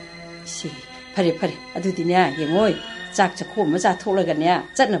si phare adu dinya yengoi chak chakho ma cha tholaga ne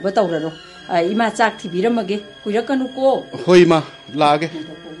chatna ba tawraro ima chak thibiramage kuirakanu ko hoi ma lage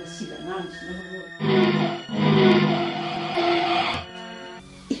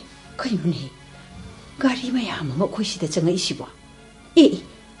kayune gari mayam ma khoisida changa isibo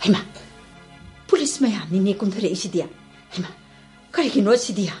haima police mayam ni kumthare isidia haima kari kino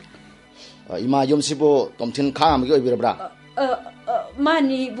sidia ima yomsibo tomthin kham gi oibirabra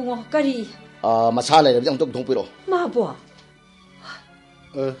mani bungo kari masa lai rabjang tok thongpiro ma bo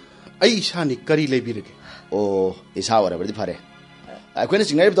ai shani kari lebirage o isa wara berdi phare akhone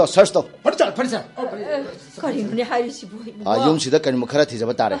singai to search to farcha kari ne haisibo yomsida kan mukhara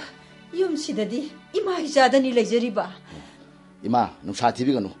thijaba tare yomsidadi ima hijadani lejeriba ima nungsa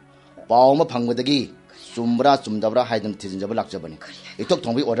thibiganu pawma phangwadagi chumbra chumdabra haidan thijinjaba lakjabani itok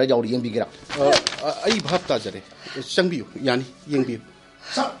thongbi order yawri yengbigira ai bhap ta jare changbiyu yani yengbiyu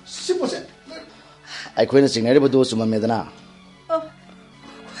sa simose akhone singai bodo chumamedana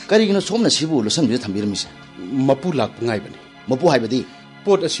karigino somna sibu losan bi thambirmise mapu lak ngaibani mapu haibadi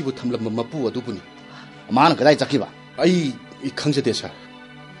pot asibu thamlam mapu adubuni man kadai chakiba ai ikhangje sa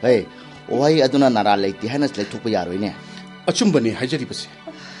hey oi aduna nara leiti hanas le thukpa yaroine achumbani hajari base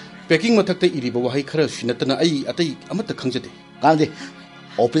packing mathakta iriba wahai khara sinatana ai atai amata khangjade kandi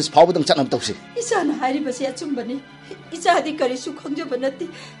office phawbudang chatnam tawsi isana hari base achumbani ichadi kari su khangjaba nati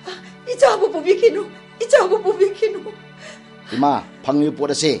ichabu bubikinu ima phangni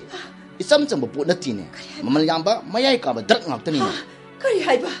pot ase isam cham pot natine mamal yamba mayai ka ba drak ngak tani kari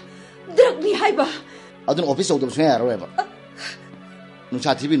haiba drak ni haiba adun office of the Sway Arab.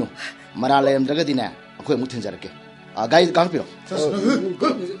 Nuchatibino, Marala and Dragadina, a quick Mutinjarke. A guy Gampio.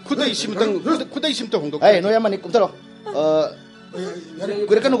 Could I seem to Hongo? Hey, no Yamani Kutaro.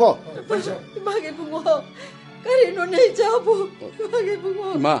 Could I go?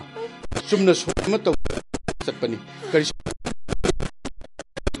 Ma, Sumnus Mato Sapani.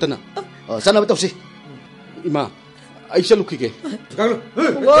 Son of Tosi. Ima, I shall look again.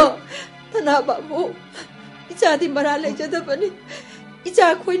 Tanababu. It's a Marale Jadabani. It's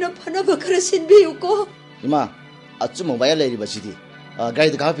a queen of Panabakaras in Biuko. Ima, at some of Lady Basiti. A guy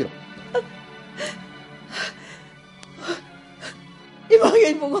the Capio. If I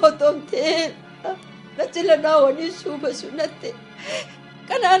get Tomthin, that's in an hour is super sunate.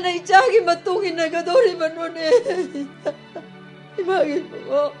 Kanada Jagi Matung in a Gadori Manone. If I get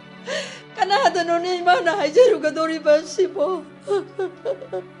Kanada no name, I jeru Gadori Basibo.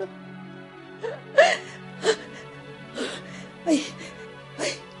 I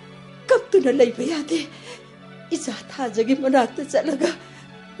come to the Laybayate. It's a Thaja Gimanak the Zalaga.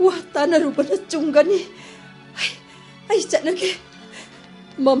 What Tanaruba Chungani? I said again.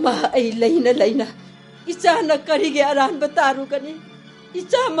 Mama, I Lena. It's a Nakarigaran Batarugani.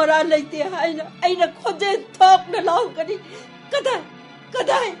 It's a Mara like the Haina. I couldn't talk the Laugani. Kadai,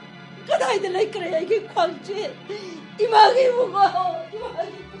 the like I get quality. Imagi.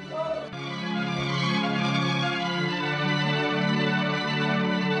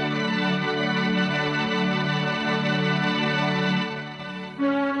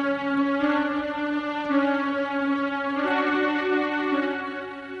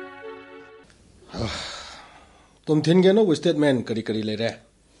 Tomthin gano wasted man kari lere.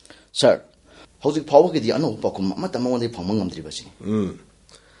 Sir, how's it power get the unknown Pocum, Matamon de Pomangam Tribasi?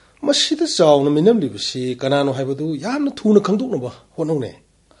 Mashita saw no minimum libasi, Canano Habadu, Yan Tuna Kandunova, Honone.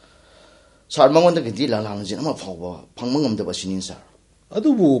 Sarmon the Gidila Lounge in Power, Pomangam the Basinin, sir.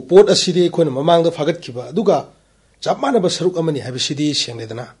 Adubu, Port a city quenum among the Fagat Kiba, Duga, Japman of Sarukamani have a city,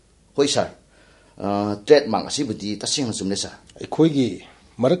 Shangadana. Why, sir? Dread Mangasibudi, Tasing Sumnessa. A Quigi,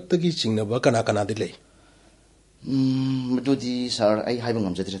 Maratagi Chinaba Kanakana delay. Madudi, sir, I have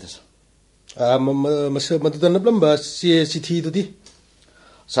them jetted. Massa Madanabamba, CCT to the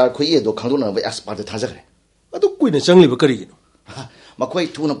Sir Quia do Kanduna by Aspar the Thaja. I do queen a jungle Bacari. Maquay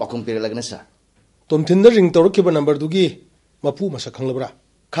tuna Pocum Piraganessa. Tomthin the ring Torokiba number Dugi, Mapu Masakanglabra.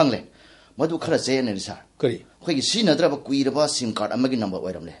 Kangle, Madu Karazayan, sir. Curry. Why you see another queer about SIM card and making number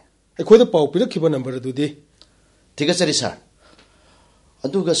where I'm there. I quite a popular Kiba number do the Take a sir.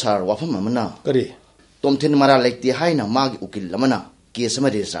 Aduga, sir, Wafam Mamma. Curry. Tomthin Mara like the Haina Mag Ukil Lamana,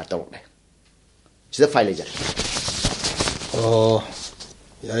 Kiasamaris start out. It's the file agent. Oh,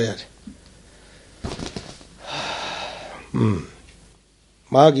 yeah.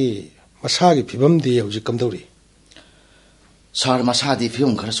 Magi, Masagi Pibam de Hujikandori. Sar Masadi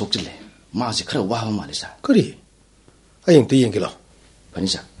Fium Karasokile, Masikra Waha Malisa. Curry. I am the Yangelo.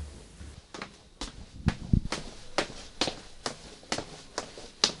 Panisa.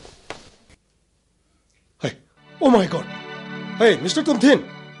 Hey, oh my God. Hey, Mr. Tomthin.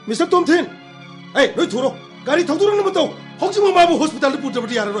 Mr. Tomthin. Hey, no Turo. Gari Toduro Namato. Hoxima Mabu Hospital put the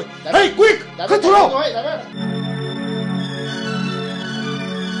Diarroy. Hey, quick! Cut Turo!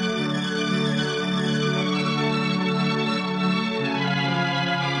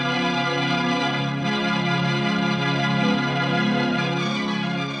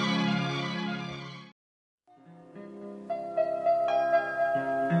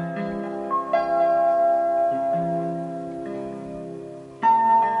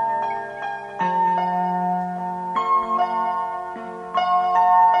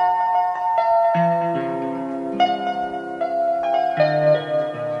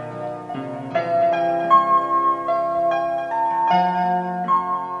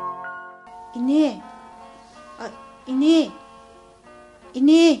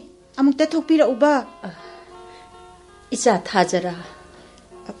 Ini, amuk tathokpira uba. Isa Thajara.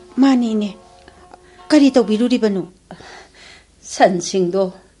 Mani ne. Kari tawbiruribanu.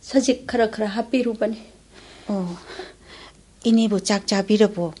 Sansingdo sajik khara hapirubani. Oh. Ini bo chak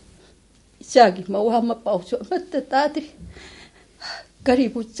chabirabo. Isagi mawa mapauso amatta tadri. Kari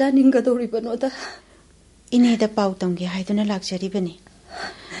bu chaningadoribano da. Ini da pau tamge haiduna lakjaribani.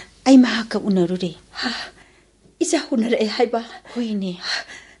 Ai mahaka unarure. Isa hunare haiba. Hoine.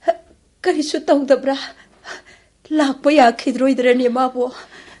 Kari su tawdabra. Lakpa yakhidroidrani mabo.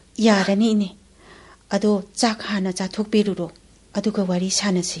 Yarani ne. Ado chak hana chathokpiruro. Aduga wari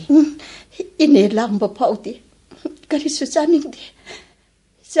sanasi. Ine lamba pauti. Kari su chaningde.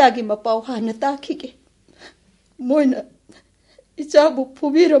 Isagi mapau hana takhige. Moina. Isabu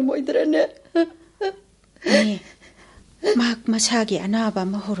phubira moidrane. Ini, mak masagi anaba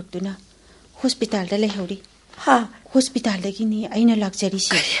mahorukduna hospital da lehori. Ha, hospital da gini aina lakjari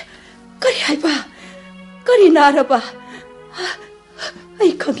si. Kari haiba, kari naraba.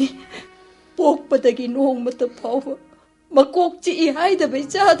 Ai khangi. Pokpadagi nongmata phawba. Makok chi haidaba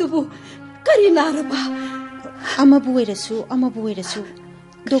ichadubu kari naraba. Ama buirasu.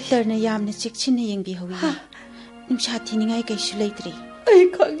 Doctor na yamna chikchina yengbi hawi. Nimsha thiningai kaisu leitri. Ai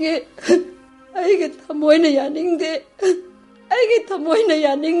khangi. Ai ge thamoina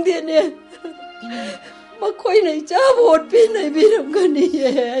yaningde ne. Makoina ichabu otpi nai biramgani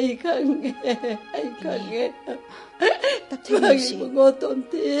ai khangi. Magi bungo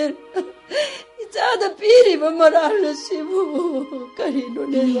Tomthin. Ichada piri ba marala sibu. Kari no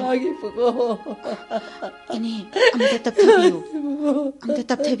ne magi bungo. Ini amta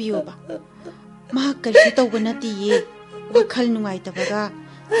tapthabiyo ba. Mahak kalsi tawba natiye. Wakhal nungai tabaga.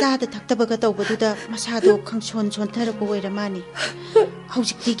 Chada thaktabaga tawbaduda masado khangson tharapo oiramani.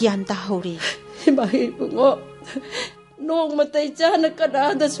 Haujikti gyan ta hore. Magi bungo. Nong matai chana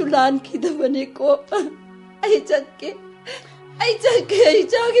kanada sulan kidabani ko. Ai chake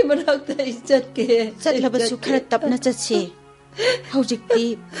manakta ai chatke. Chatlabasu khara tapna chatse.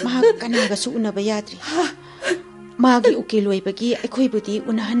 Haujikti mahak kanaga su unaba yadri. Magi ukiloibagi aikhoibudi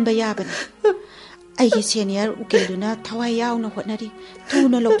unahanba yabani. Aigi senior ukiluna thawai yauna hotnari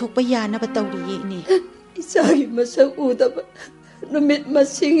thuna lokthokpa yanaba tawriye ni. Isagi masak udaba numit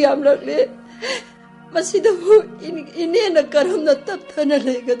masing yamlakle. Masidabu ine na karamna tapthana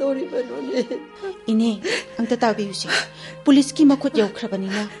legadori banone. Ine angta tabiyusi. Police ki makut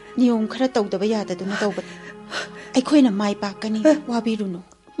yaukhrabanina niyom khara tawdaba yadaduna tawbat. Aikhoina mai pakani wabiruno.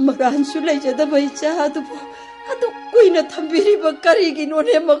 Maransu leijadaba ichadubu adu kuina thambiriba karigi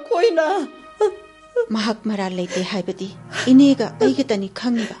none makoina. Mahak maral leite haibadi inega aigatani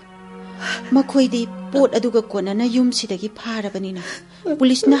khangiba. Makhoidi pot aduga konana yumsidagi pharabanina.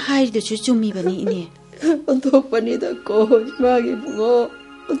 Police na hairidusu chumibani ine. Athokpani da ko magi bungo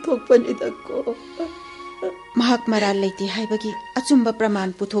athokpani da ko. Mahak maral leite haibagi achumba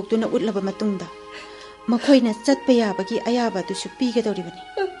praman puthoktuna utlaba matungda. Makhoina chatpa yabagi ayaba dusu pigadoribani.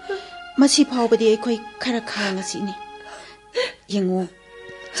 Masi phawbadi aikhoi khara khanga sini. Yengo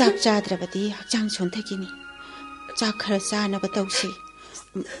chak chadrabadi hakchang chonthagini. Chak khara chanaba tawsi.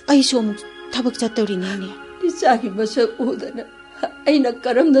 Aisu amuk thabak chattorini ne. Isagi masak udana aina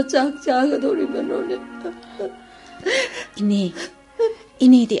karamna chak chagadori banone.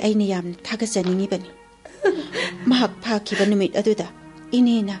 Ine di aina yam thagasaningi bani. Mahak phakiba numit aduda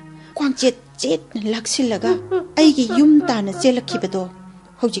inena kwangchet na laksilaga aigi yum tana chelakhibado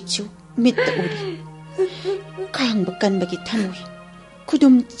hojikchu mitta uri. Khangba kanbagi thamui.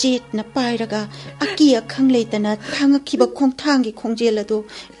 Kudum jet na pairaga akia khangleitana thangakhiba khongthangi khongjel ado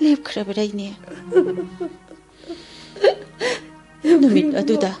lepkhrabraine. Numit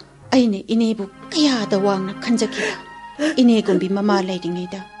aduda aine inebu kayada wangna khanjakhiba. Ine gombi mama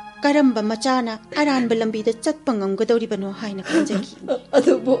leiringeida karamba machana aranba lambida chatpa ngamgadoribano haina khanjaki.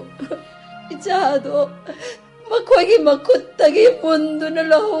 Adubo ichado makoigi makuttagi munduna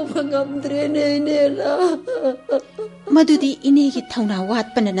lahoma ngamdrene nela. Madudi inegi thauna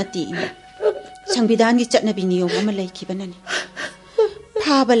watpana nati ine. Sangbidangi chatnabi niyom ama leikibanani.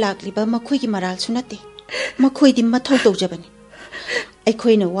 Phaba lakliba makhoigi maral sunate. Makhoidi mathau tawjabani.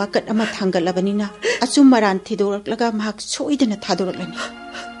 Aikhoina wakat ama thangatlabanina achum maran thidoraklaga mahak soidana thadoraklani.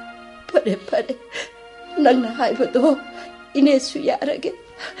 Pare nangna haibado ine su yarage.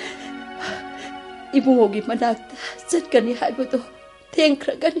 Ibungogi manakta chatkani haibado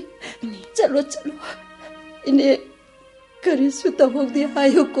thengkragani. Chalo ine kari su tawogdi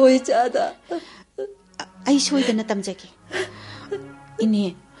hayo koi chada. Ai soidana tamjaki.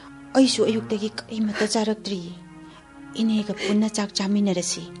 Ine aisu ayuktagi kaimata charakdri. Inega punna chak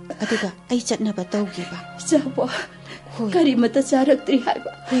chaminarasi aduga ai chatnaba tawgiba. Chabo kari mata charaktri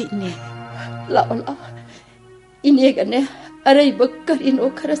haiba. Hoi ne. Lao inega ne araiba kari no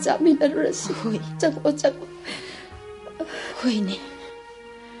khara chaminarasi. Hoi. Chabo Hoi ne.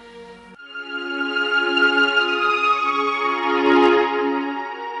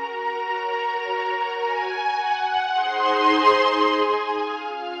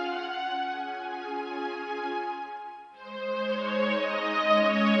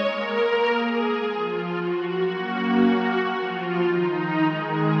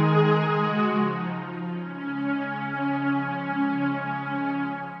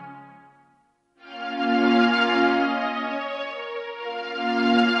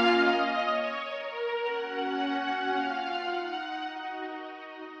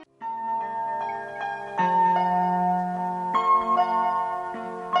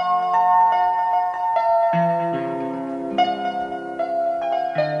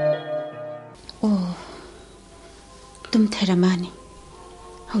 tumtharamani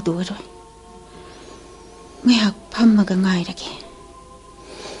hauduaroi ngayak phammaga ngairage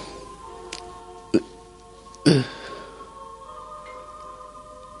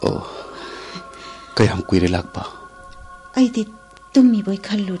oh kayam kuire lakpa aidi tummi boy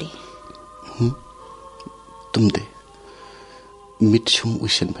khallure tumde mitshum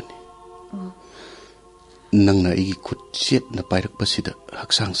uisen bani nangna igi khut chet na pairak pasida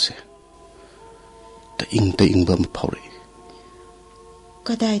haksang se ta ing ba ma phaure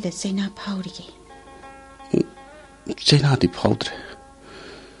kadai da chaina phaurige chaina di phaudre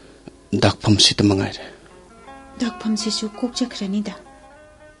dakpham sita mangai re dakpham se su kok chakrani da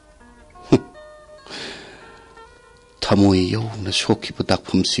thamoi yo na shokhi bu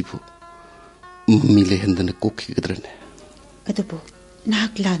dakpham sibu mile hendana kokhi gadrane adubu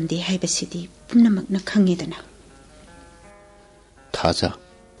nak landi haibasidi pumnamak na khangedana thaja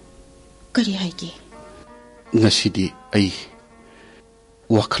kari haige ngasidi ai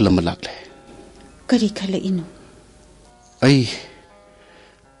wakhalam lakle kari khala inu ai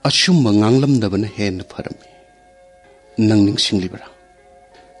ashum nganglam dabana hen pharami nang ningsinglibra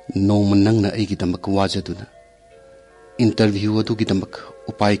noma nangna aigi damak wajaduna interview adu gi damak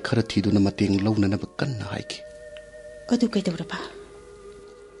upai khara thiduna mateng lawna na kanna haiki adu kaidawraba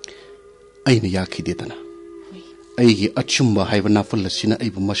aina yakhi detana aigi achumba haibana fallasina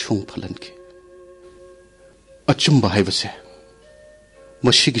aibu mashung phalanki achumba haibase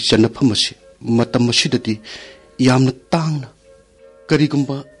mashigi chanaphamasi matam masidati yamna tangna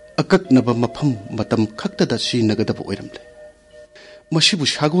karigumba akaknaba mafam matam khaktada sinagadaba oiramle masibu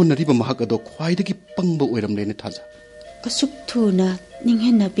sagonariba mahakado khwaidagi pangba oiramle ne thaja asuk thuna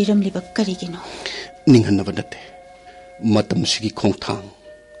ninghenna biramliba karigino ninghanna nate matam sigi khongthang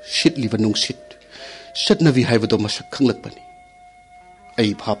shitliba nungsit satnavi haibado masak khanglakpani ai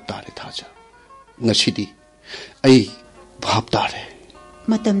bhap tare thaja ngasidi ai bhap tare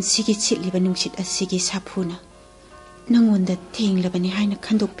matam sigi chitliba nungsit asigi saphuna nangonda thenglabani haina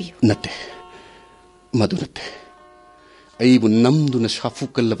khandokpiu nate madu nate aibu namduna safu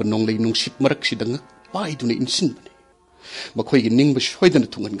kallaba nonglei nungsit maraksida ngak paiduna insinbani makhoi gi ningba soidana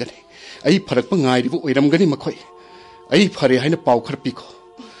thungangani ai pharakpa ngairibu oiramgani makhoi ai phare haina pau kharpiko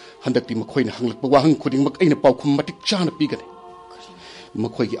handakti makhoi na hanglakpa wahang khuding mak aina pau khum matik chana pigani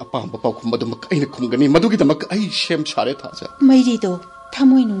makhoi gi apamba pau khum madu mak aina khumgani madugi damak ai shem sare thaja mairi do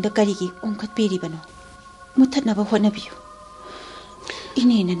thamoi nungda karigi ongkhat peribano muthatnaba honabiu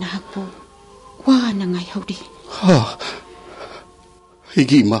inena nahakpu wana ngai haudi ha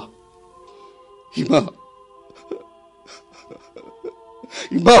higi ma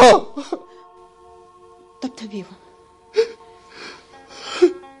tapthabiu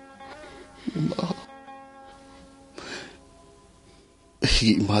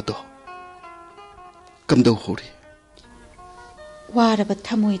higi ma do kamdau hori waraba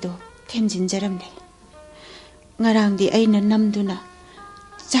thamoi do themjinjaramle ngarangdi aina namduna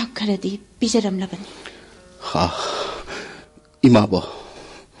chakharadi pijaramlabani ha imabo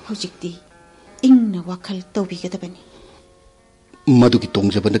hojikti ingna wakhal tawbigadabani madugi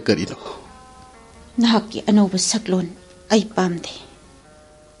tongjabana karino nahaki anoba saklon ai pamde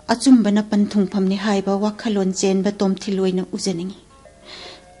achumbana panthungphamni haiba wakhalon chenba tomthiloina ujaningi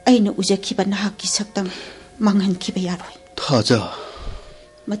aina ujakhiba nahaki saktang manghankhiba yaroi thaja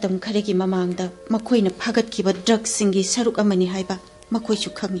matam kharegi mamangda makhoina phagatkiba drug singi saruk amani haiba makhoichu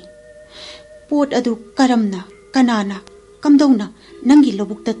khangi pot adu karamna kanana kamdona nangi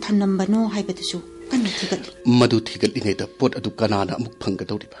lobukta thamnambano haibatusu kanna thigali madu thigal ingeda pot adu kanana amuk phanga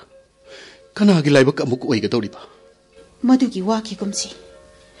doriba kanagi laibak amuk oiga doriba madugi waki kumsi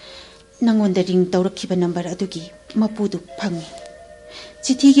nangonda ring tawrakhiba number adugi mapudu phangi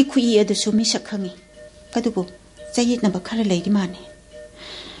chithigi khui adu sumi sakhangi adubu chayit naba khara leiri mane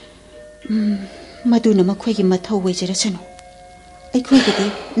maduna makhoigi mathau wejerasanu aikhoigidi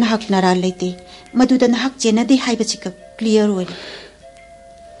nahak nara leite maduda nahak chenade haibachika clear oile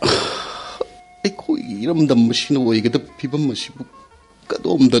aikoi iramdam machine oigada pibam masibu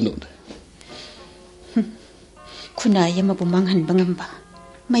kadomdano khuna yamabu manghan bangamba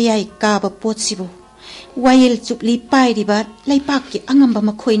mayai kaba potsibu wayel chupli pairiba laipakki angamba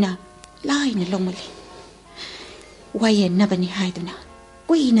makhoina laina longmali wayen nabani haiduna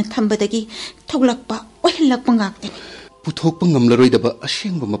oina thambadagi thoglakpa oilakpa ngaktani puthokpa ngamlaroidaba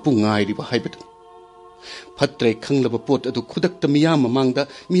asengba mapu ngairiba haibadu phatre khanglaba pot adu khudakta miyam mamangda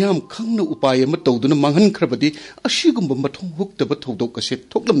miyam khangna upay ama tawduna manghan khrabadi asigumba mathong huktaba thodok ase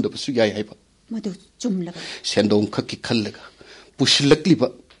thoklamdaba su yai haiba madu chumlaba sendong khakki khallaga pushilakliba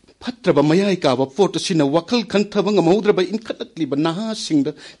phatraba mayai kaba pot asina wakhal khanthaba ngamaudraba inkhalakliba naha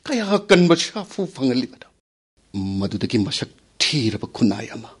singda kaya kanba shafu fangalibada मदुदगी मशक थीरब खुनाय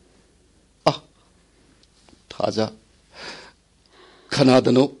अमा थाजा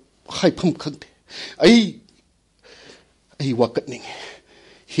खनादनो हाइफम खंदे आई वाकतनिंगे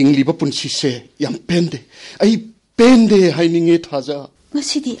हिंगलिबा पुंसी से याम पेंदे हाइनिंगे थाजा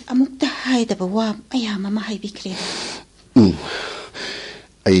ngasidi amukta haidaba wa ayama ma haibikre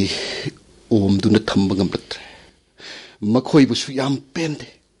ai omduna thamba ngamlatre makhoi bu su yam pende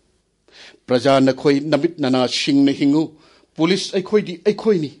praja na khoi namit nana sing na hingu police ai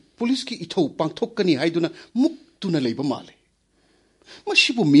khoi ni police ki ithau pangthok kani haiduna muk tuna leiba male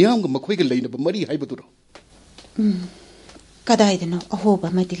mashibu miyam ga makhoi ga leina ba mari haibaduro kadaidano ahoba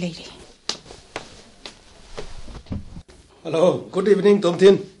madi leire. Hello, good evening,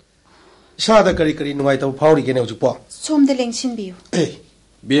 Tomthin. Shada kari nuai tau phauri gene uju po. Somda lengsin biu. Hey,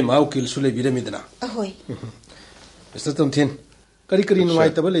 be mau kil sule bire midna. Ahoy. Mr. Tomthin, kari nuai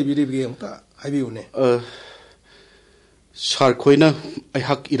tau le bire bige ta hai biu ne. Sar khoina ai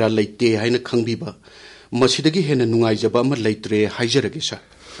hak ira leite haina khangbi ba. Masidagi hena nuai jaba ma leitre haijarage sa.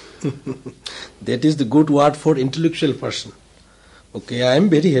 That is the good word for intellectual person. Okay, I am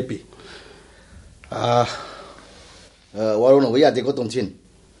very happy. Warona we ade ko Tomthin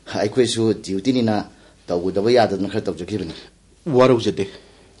ai khoi su duty ni na tawu da we ade na khar taw jakibani Waro jade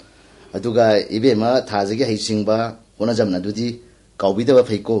aduga ibe ma thaja gi haising ba ona jamna dudi kawbi da ba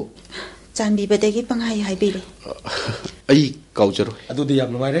phaiko Chanbi badagi panghai haibile. ai kaujaro Adu di yam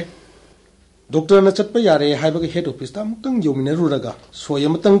nuai re. Doctor na chatpa yare haiba head office ta mutang yomine ruraga soya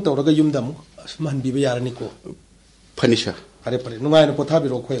mutang tawraga yumda mu man bi ba yarani ko Phanisha are pare nuai na potha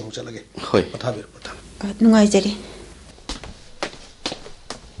biro khoi mu chalage hoi potha biro potha Nungai jare.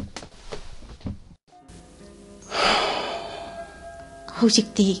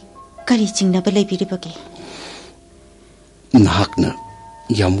 Hojikti kari chingnaba leibiribage. Nahakna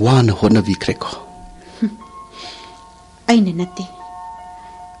yam wana hona vikreko Aina natte.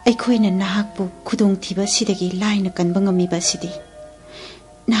 Aikhoina nahakbu khudong thiba sidagi laina kanba ngamiba sidi.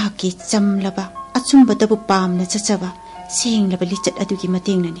 Nahaki chamlaba achumba dabu pamna chachaba senglaba lichat adugi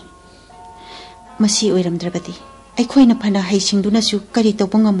matengnani. Masi oiramdrabadi aikhoina phana haisingdunasu kari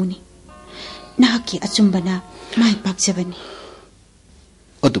tawba ngamuni. Nahaki achumbana mai pakjabani.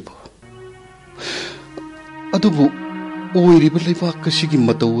 Adubu oiriba leiba kasigi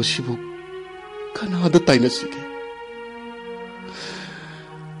mataw sibu Kanada Tainasige